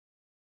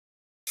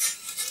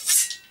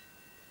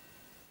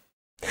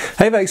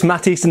Hey folks,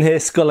 Matt Easton here,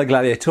 Scholar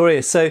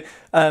Gladiatorius. So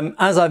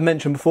as I've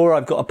mentioned before,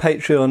 I've got a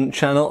Patreon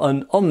channel,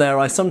 and on there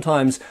I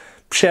sometimes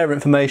share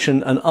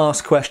information and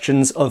ask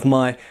questions of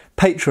my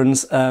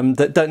patrons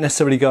that don't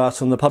necessarily go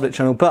out on the public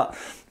channel, but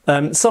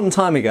some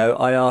time ago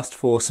I asked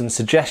for some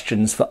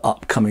suggestions for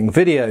upcoming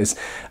videos,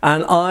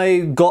 and I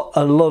got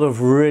a lot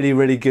of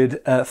really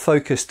good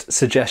focused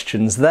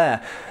suggestions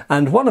there,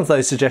 and one of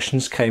those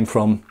suggestions came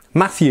from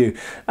Matthew,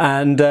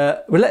 and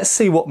well, let's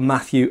see what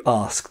Matthew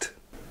asked.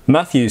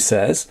 Matthew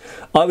says,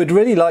 I would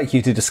really like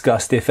you to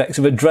discuss the effects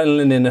of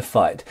adrenaline in a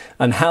fight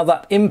and how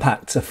that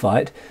impacts a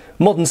fight.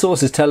 Modern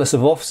sources tell us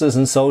of officers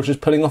and soldiers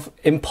pulling off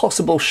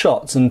impossible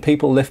shots and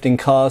people lifting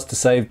cars to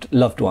save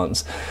loved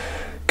ones.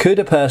 Could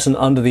a person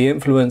under the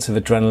influence of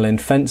adrenaline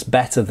fence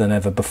better than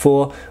ever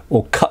before,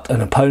 or cut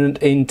an opponent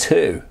in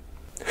two?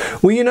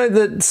 Well, you know,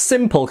 the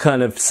simple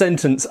kind of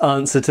sentence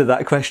answer to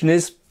that question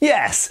is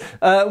yes,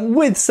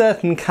 with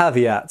certain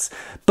caveats.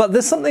 But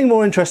there's something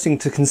more interesting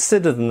to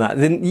consider than that.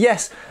 Then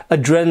yes,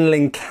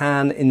 adrenaline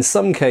can, in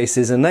some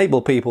cases,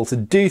 enable people to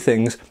do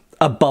things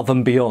above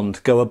and beyond,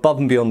 go above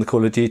and beyond the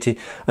call of duty,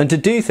 and to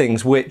do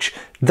things which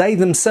they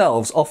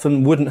themselves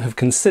often wouldn't have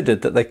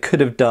considered that they could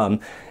have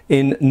done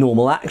in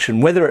normal action,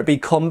 whether it be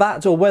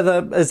combat or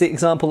whether, as the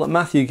example that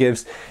Matthew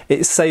gives,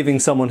 it's saving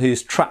someone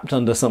who's trapped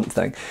under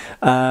something,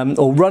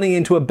 or running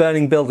into a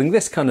burning building,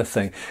 this kind of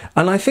thing.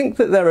 And I think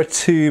that there are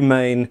two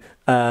main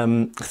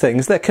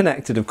things. They're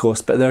connected, of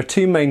course, but there are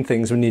two main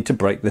things we need to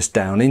break this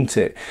down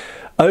into.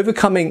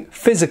 Overcoming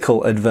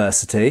physical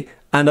adversity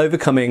and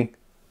overcoming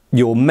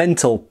your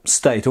mental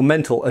state, or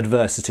mental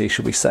adversity,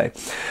 should we say.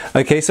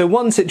 Okay, so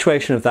one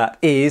situation of that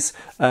is,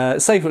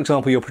 say for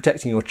example you're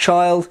protecting your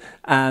child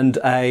and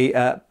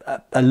a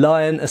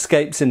lion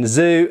escapes in the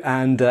zoo,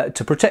 and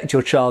to protect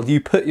your child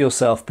you put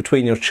yourself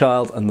between your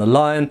child and the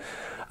lion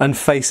and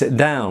face it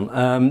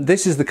down.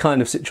 This is the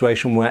kind of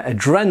situation where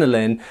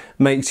adrenaline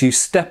makes you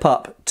step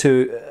up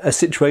to a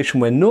situation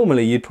where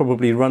normally you'd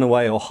probably run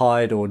away or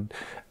hide or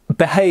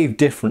behave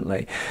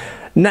differently.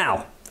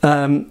 Now,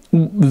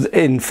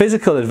 in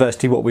physical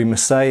adversity, what we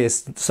must say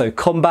is, so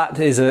combat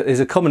is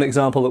a common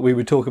example that we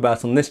would talk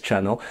about on this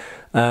channel,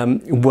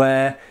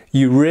 where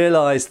you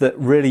realise that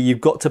really you've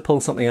got to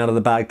pull something out of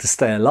the bag to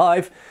stay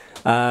alive,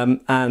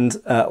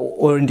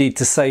 or indeed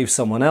to save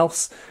someone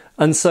else.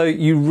 And so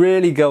you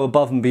really go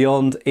above and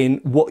beyond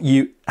in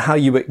how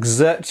you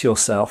exert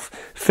yourself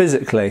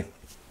physically.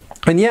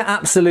 And yeah,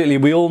 absolutely,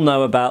 we all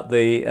know about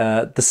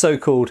the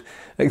so-called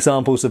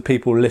examples of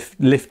people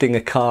lifting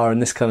a car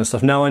and this kind of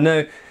stuff. Now, I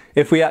know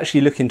if we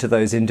actually look into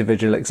those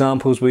individual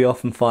examples, we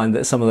often find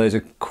that some of those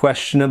are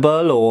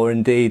questionable, or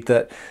indeed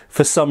that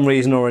for some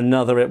reason or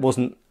another it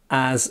wasn't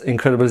as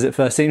incredible as it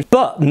first seems.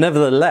 But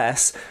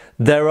nevertheless,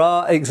 there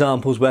are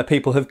examples where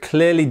people have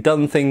clearly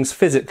done things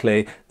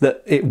physically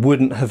that it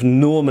wouldn't have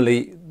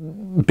normally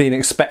been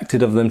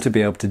expected of them to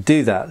be able to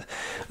do that.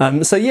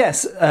 So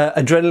yes,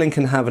 adrenaline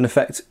can have an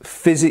effect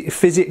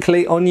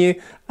physically on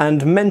you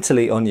and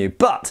mentally on you.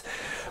 But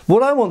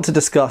what I want to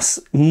discuss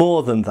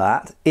more than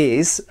that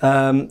is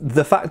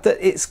the fact that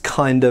it's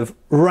kind of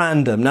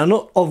random. Now,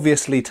 not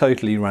obviously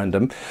totally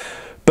random,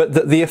 but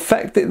that the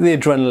effect that the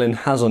adrenaline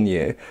has on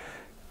you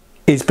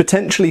is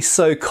potentially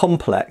so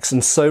complex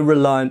and so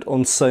reliant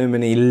on so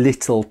many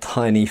little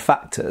tiny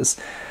factors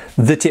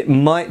that it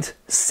might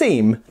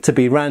seem to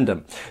be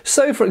random.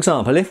 So for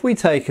example, if we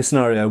take a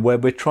scenario where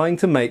we're trying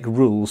to make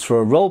rules for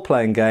a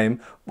role-playing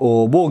game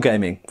or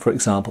wargaming, for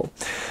example.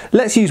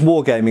 Let's use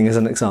wargaming as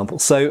an example.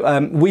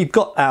 So we've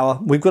got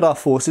our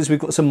forces, we've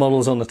got some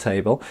models on the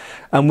table,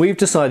 and we've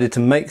decided to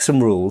make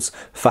some rules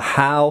for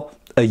how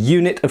a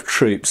unit of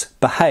troops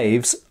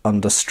behaves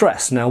under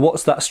stress. Now,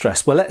 what's that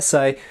stress? Well, let's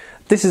say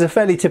this is a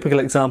fairly typical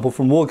example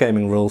from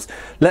wargaming rules.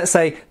 Let's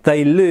say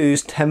they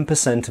lose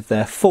 10% of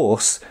their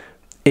force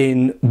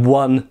in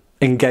one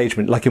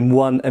engagement, like in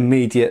one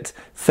immediate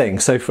thing.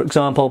 So for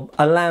example,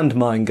 a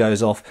landmine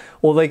goes off,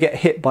 or they get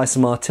hit by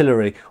some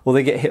artillery, or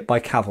they get hit by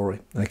cavalry.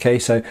 Okay,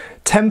 so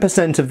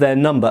 10% of their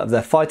number, of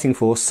their fighting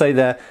force, say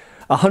they're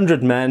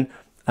 100 men,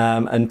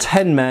 and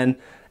 10 men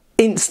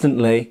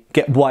instantly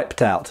get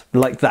wiped out,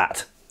 like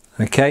that.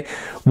 Okay,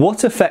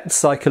 what effect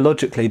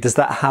psychologically does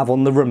that have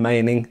on the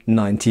remaining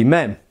 90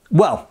 men?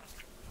 Well,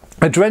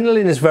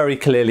 adrenaline is very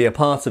clearly a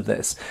part of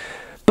this.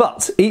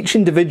 But each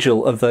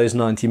individual of those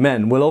 90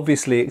 men will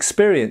obviously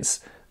experience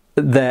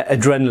their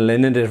adrenaline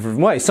in a different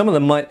way. Some of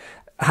them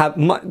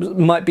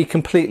might be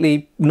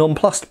completely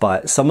nonplussed by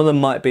it. Some of them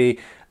might be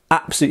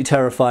absolutely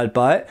terrified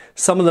by it.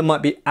 Some of them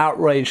might be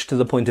outraged to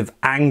the point of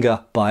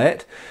anger by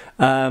it.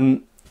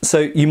 So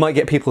you might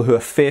get people who are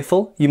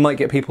fearful, you might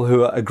get people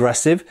who are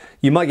aggressive,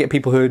 you might get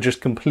people who are just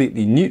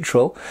completely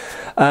neutral,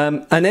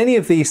 and any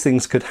of these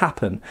things could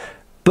happen.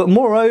 But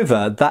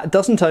moreover, that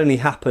doesn't only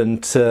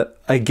happen to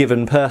a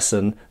given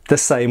person the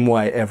same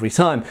way every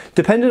time.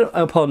 Depending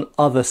upon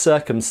other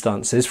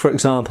circumstances, for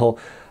example,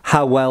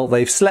 how well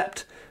they've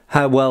slept,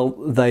 how well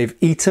they've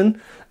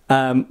eaten,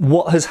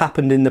 what has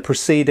happened in the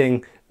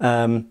preceding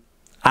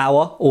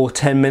hour or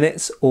 10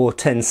 minutes or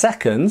 10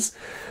 seconds,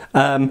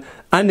 and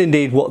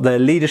indeed what their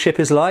leadership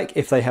is like,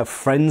 if they have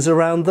friends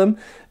around them,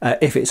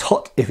 if it's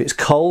hot, if it's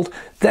cold.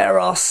 There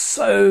are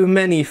so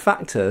many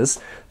factors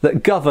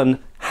that govern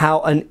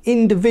how an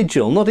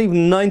individual, not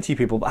even 90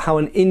 people, but how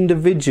an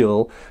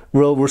individual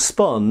will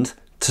respond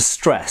to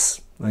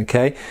stress,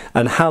 okay,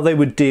 and how they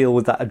would deal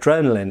with that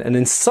adrenaline. And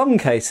in some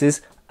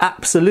cases,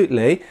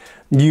 absolutely,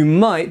 you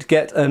might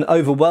get an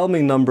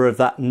overwhelming number of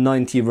that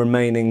 90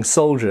 remaining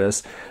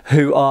soldiers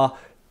who are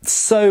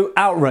so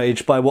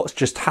outraged by what's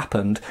just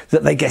happened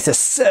that they get a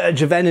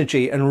surge of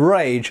energy and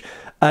rage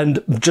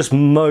and just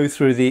mow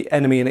through the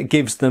enemy, and it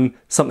gives them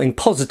something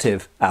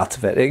positive out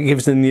of it. It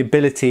gives them the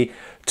ability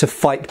to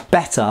fight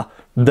better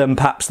than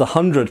perhaps the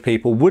 100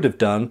 people would have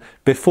done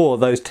before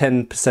those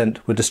 10%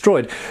 were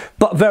destroyed.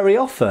 But very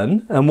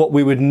often, and what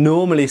we would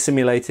normally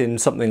simulate in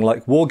something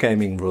like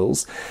Wargaming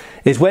rules,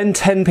 is when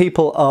 10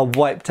 people are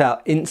wiped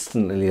out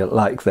instantly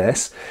like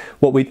this,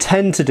 what we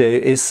tend to do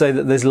is say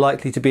that there's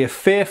likely to be a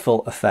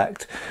fearful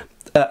effect.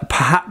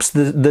 Perhaps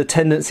the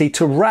tendency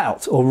to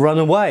rout or run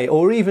away,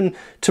 or even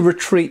to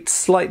retreat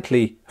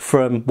slightly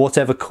from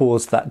whatever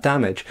caused that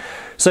damage.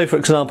 So, for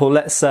example,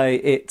 let's say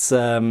it's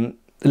a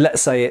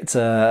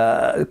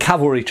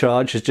cavalry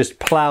charge has just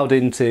ploughed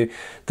into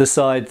the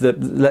side,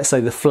 let's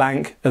say the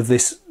flank of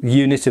this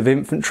unit of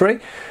infantry,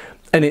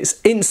 and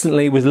it's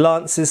instantly, with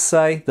lances,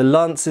 say, the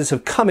lances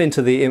have come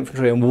into the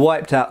infantry and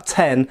wiped out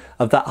 10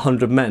 of that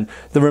 100 men.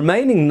 The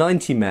remaining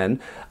 90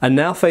 men are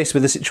now faced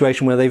with a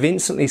situation where they've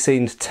instantly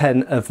seen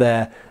 10 of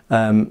their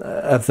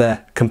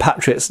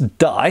compatriots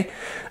die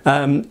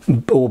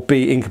or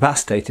be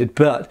incapacitated,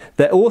 but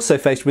they're also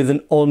faced with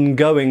an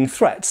ongoing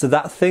threat. So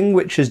that thing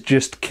which has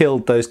just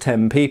killed those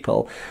 10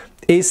 people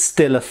is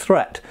still a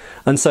threat.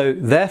 And so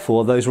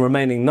therefore those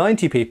remaining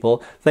 90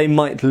 people, they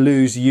might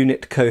lose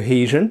unit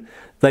cohesion,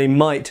 they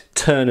might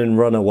turn and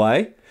run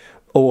away,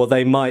 or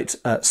they might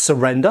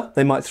surrender,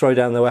 they might throw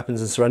down their weapons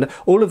and surrender.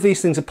 All of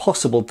these things are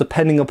possible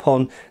depending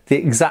upon the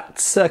exact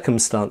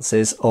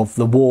circumstances of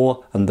the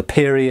war and the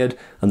period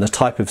and the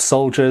type of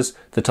soldiers,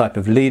 the type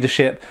of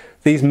leadership,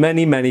 these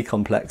many, many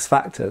complex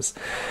factors.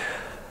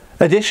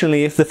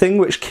 Additionally, if the thing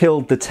which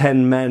killed the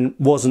 10 men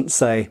wasn't,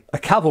 say, a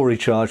cavalry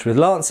charge with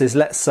lances,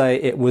 let's say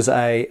it was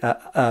a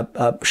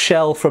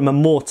shell from a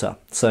mortar.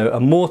 So a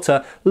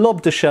mortar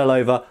lobbed a shell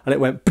over and it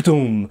went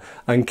boom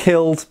and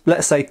killed,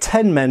 let's say,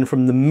 10 men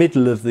from the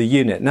middle of the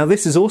unit. Now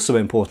this is also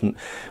important,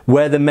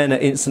 where the men are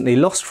instantly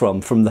lost from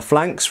the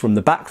flanks, from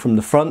the back, from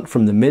the front,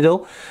 from the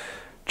middle.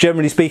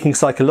 Generally speaking,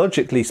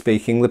 psychologically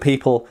speaking, the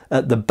people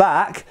at the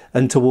back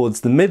and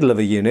towards the middle of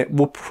a unit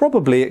will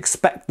probably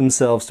expect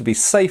themselves to be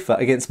safer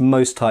against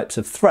most types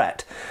of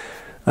threat,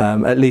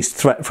 at least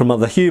threat from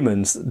other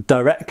humans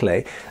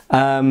directly,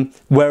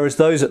 whereas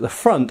those at the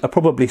front are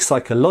probably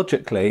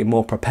psychologically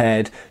more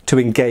prepared to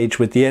engage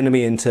with the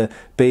enemy and to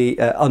be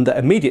under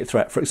immediate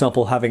threat, for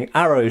example, having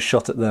arrows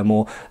shot at them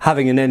or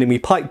having an enemy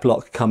pike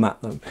block come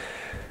at them.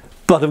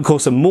 But of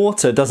course a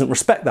mortar doesn't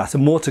respect that. A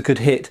mortar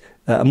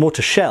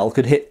shell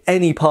could hit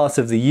any part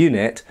of the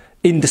unit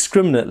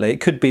indiscriminately. It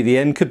could be the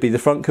end, could be the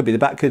front, could be the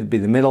back, could be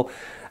the middle,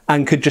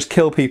 and could just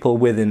kill people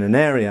within an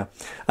area.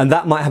 And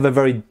that might have a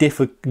very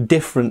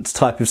different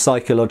type of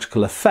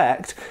psychological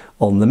effect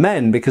on the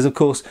men, because of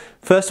course,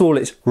 first of all,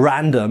 it's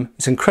random,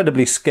 it's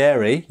incredibly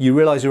scary. You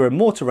realise you're in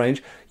mortar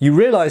range, you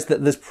realise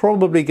that there's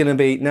probably going to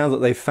be, now that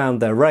they've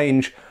found their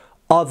range,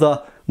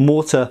 other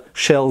mortar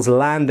shells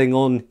landing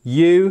on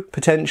you,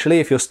 potentially,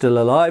 if you're still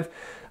alive,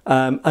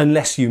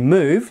 unless you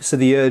move. So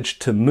the urge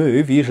to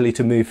move, usually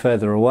to move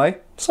further away,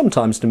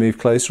 sometimes to move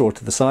closer or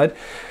to the side,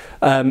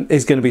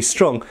 is going to be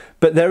strong.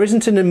 But there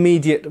isn't an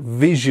immediate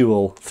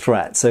visual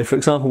threat. So for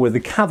example, with the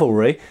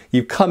cavalry,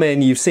 you've come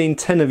in, you've seen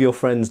 10 of your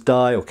friends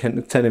die or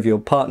 10 of your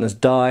partners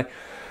die,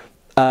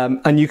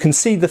 and you can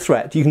see the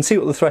threat, you can see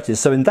what the threat is.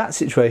 So in that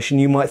situation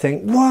you might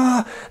think,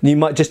 wah, and you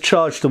might just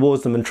charge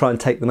towards them and try and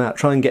take them out,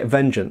 try and get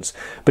vengeance.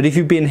 But if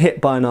you've been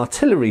hit by an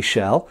artillery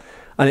shell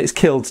and it's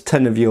killed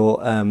 10 of your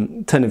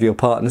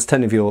partners,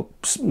 10 of your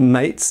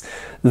mates,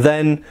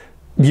 then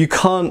you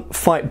can't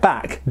fight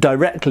back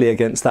directly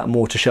against that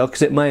mortar shell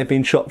because it may have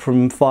been shot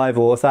from 5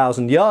 or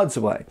 1,000 yards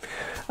away.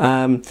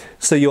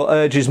 So your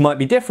urges might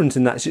be different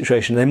in that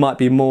situation. They might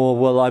be more,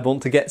 well, I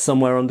want to get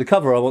somewhere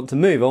undercover, I want to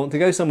move, I want to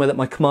go somewhere that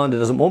my commander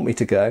doesn't want me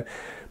to go,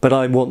 but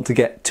I want to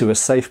get to a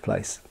safe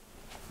place.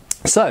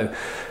 So,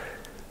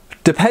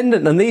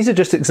 dependent, and these are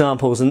just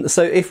examples, and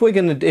so if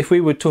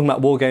we were talking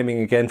about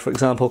wargaming again, for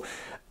example,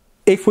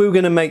 if we were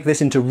going to make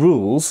this into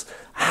rules,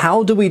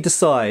 how do we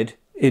decide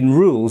in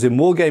rules, in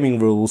wargaming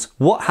rules,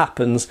 what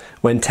happens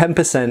when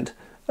 10%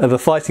 of a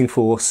fighting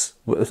force,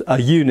 a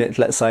unit,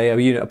 let's say, a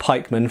unit of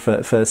pikemen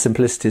for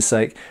simplicity's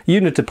sake,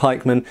 unit of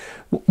pikemen,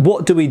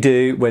 what do we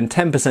do when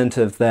 10%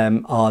 of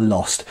them are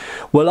lost?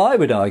 Well, I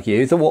would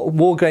argue that what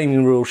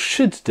wargaming rules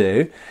should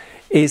do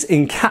is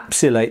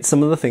encapsulate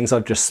some of the things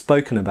I've just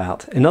spoken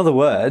about. In other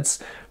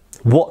words,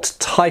 what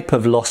type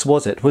of loss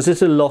was it? Was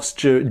it a loss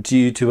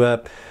due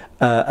to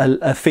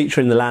a feature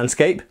in the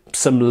landscape,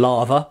 some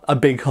lava, a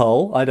big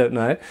hole, I don't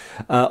know?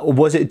 Or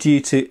was it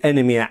due to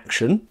enemy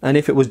action? And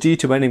if it was due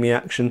to enemy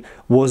action,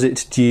 was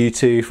it due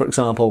to, for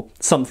example,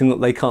 something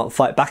that they can't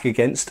fight back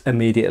against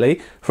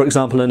immediately, for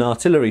example, an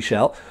artillery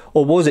shell?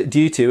 Or was it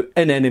due to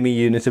an enemy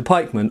unit of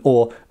pikemen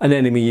or an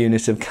enemy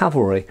unit of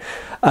cavalry?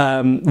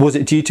 Was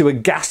it due to a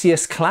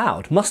gaseous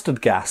cloud,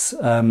 mustard gas,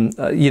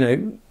 you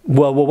know,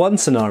 World War I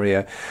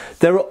scenario?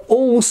 There are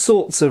all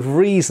sorts of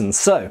reasons.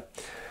 So,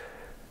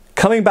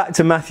 coming back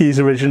to Matthew's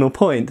original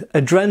point,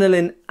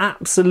 adrenaline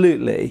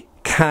absolutely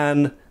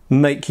can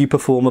make you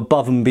perform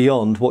above and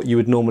beyond what you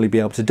would normally be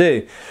able to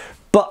do.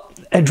 But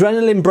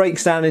adrenaline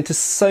breaks down into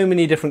so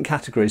many different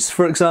categories.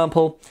 For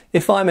example,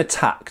 if I'm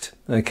attacked,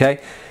 okay?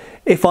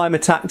 If I'm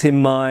attacked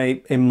in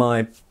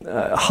my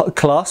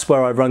class,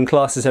 where I run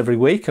classes every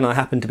week, and I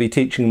happen to be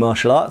teaching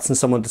martial arts and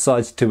someone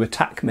decides to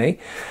attack me,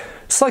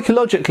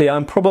 psychologically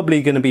I'm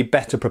probably going to be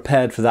better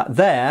prepared for that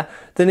there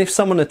than if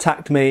someone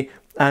attacked me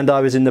and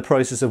I was in the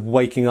process of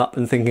waking up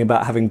and thinking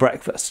about having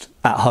breakfast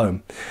at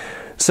home.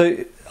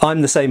 So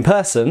I'm the same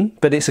person,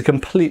 but it's a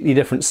completely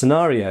different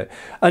scenario.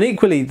 And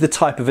equally, the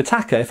type of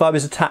attacker. If I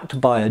was attacked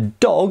by a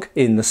dog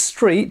in the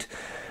street,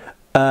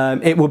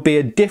 it would be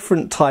a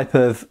different type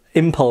of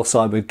impulse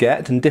I would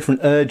get and different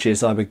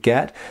urges I would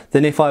get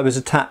than if I was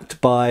attacked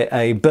by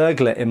a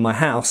burglar in my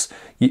house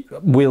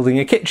wielding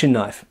a kitchen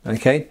knife.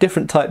 Okay,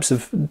 different types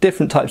of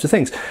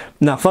things.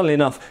 Now, funnily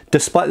enough,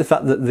 despite the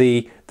fact that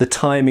the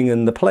timing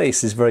and the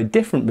place is very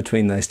different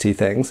between those two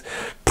things,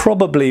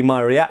 probably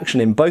my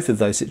reaction in both of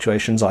those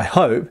situations, I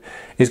hope,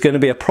 is going to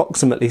be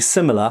approximately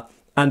similar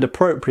and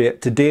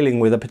appropriate to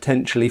dealing with a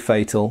potentially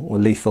fatal or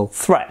lethal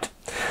threat.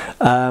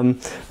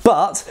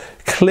 But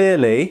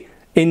clearly,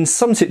 in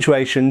some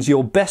situations,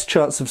 your best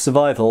chance of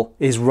survival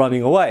is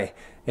running away.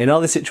 In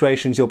other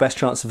situations, your best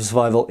chance of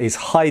survival is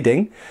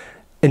hiding.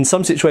 In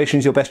some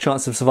situations, your best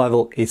chance of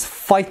survival is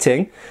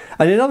fighting.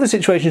 And in other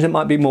situations, it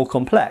might be more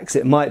complex.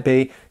 It might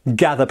be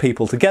gather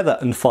people together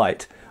and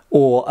fight.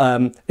 Or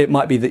it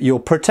might be that you're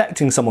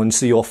protecting someone,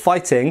 so you're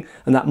fighting,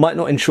 and that might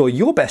not ensure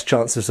your best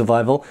chance of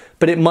survival,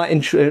 but it might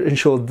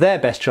ensure their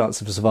best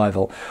chance of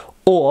survival.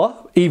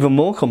 Or, even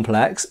more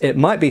complex, it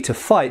might be to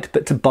fight,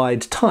 but to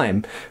bide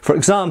time. For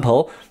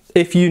example,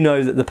 if you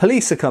know that the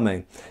police are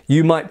coming,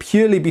 you might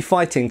purely be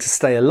fighting to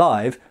stay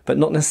alive, but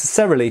not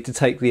necessarily to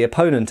take the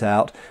opponent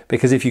out,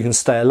 because if you can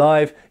stay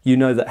alive, you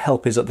know that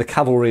help is that the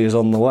cavalry is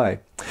on the way.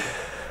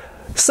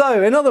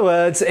 So, in other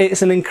words,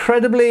 it's an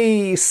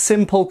incredibly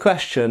simple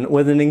question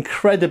with an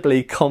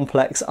incredibly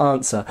complex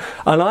answer.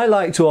 And I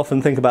like to often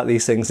think about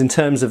these things in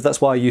terms of, that's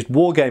why I used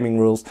wargaming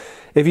rules.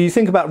 If you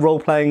think about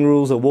role-playing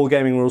rules or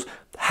wargaming rules,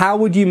 how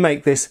would you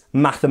make this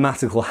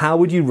mathematical? How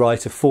would you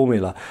write a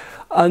formula?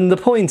 And the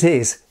point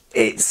is,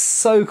 it's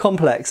so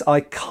complex,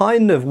 I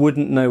kind of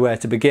wouldn't know where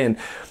to begin.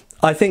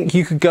 I think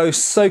you could go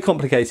so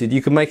complicated,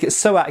 you could make it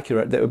so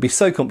accurate that it would be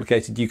so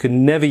complicated you could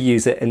never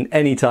use it in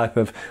any type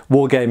of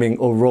wargaming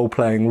or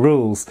role-playing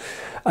rules.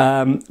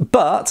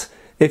 But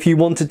if you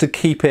wanted to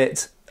keep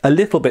it a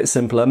little bit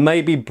simpler,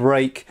 maybe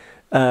break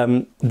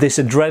this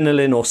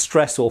adrenaline or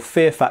stress or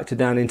fear factor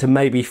down into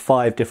maybe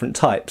 5 different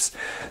types.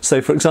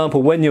 So for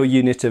example, when your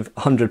unit of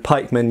 100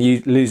 pikemen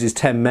loses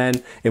 10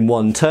 men in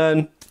one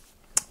turn,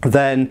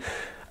 then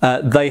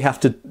they have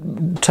to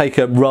take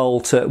a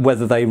roll to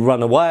whether they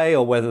run away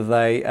or whether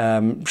they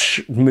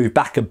move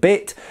back a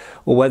bit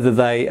or whether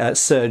they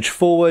surge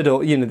forward,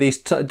 or these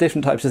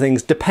different types of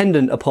things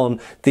dependent upon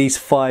these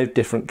 5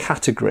 different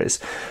categories.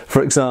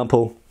 For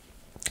example,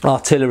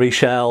 artillery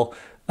shell,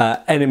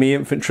 enemy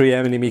infantry,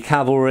 enemy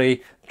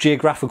cavalry,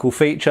 geographical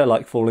feature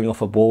like falling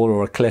off a wall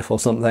or a cliff or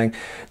something,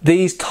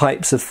 these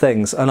types of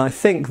things. And I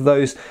think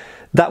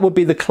that would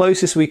be the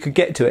closest we could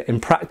get to it in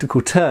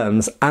practical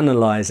terms,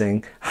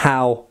 analysing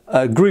how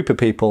a group of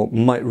people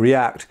might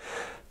react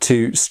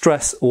to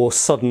stress or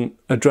sudden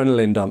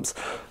adrenaline dumps.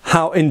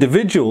 How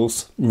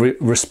individuals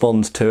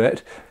respond to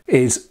it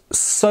is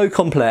so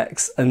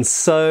complex and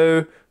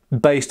so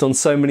based on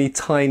so many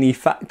tiny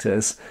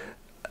factors.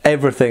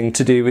 Everything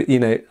to do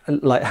with,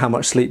 like how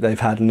much sleep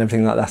they've had and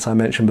everything like that I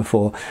mentioned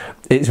before.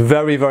 It's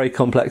very, very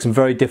complex and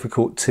very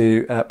difficult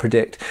to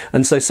predict.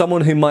 And so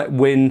someone who might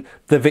win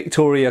the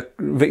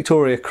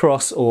Victoria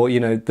Cross or,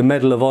 the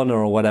Medal of Honor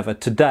or whatever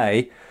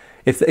today,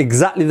 if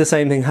exactly the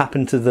same thing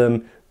happened to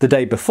them the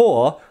day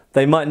before,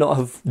 they might not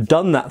have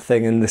done that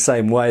thing in the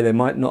same way. They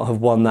might not have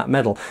won that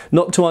medal.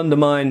 Not to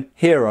undermine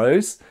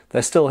heroes.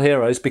 They're still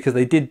heroes because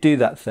they did do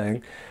that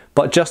thing.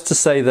 But just to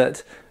say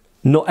that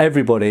not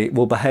everybody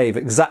will behave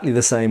exactly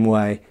the same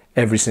way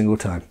every single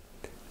time.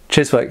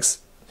 Cheers,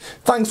 folks.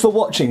 Thanks for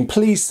watching.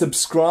 Please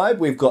subscribe.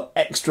 We've got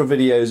extra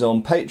videos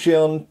on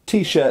Patreon,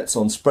 t-shirts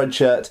on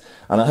Spreadshirt,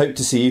 and I hope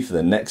to see you for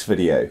the next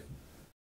video.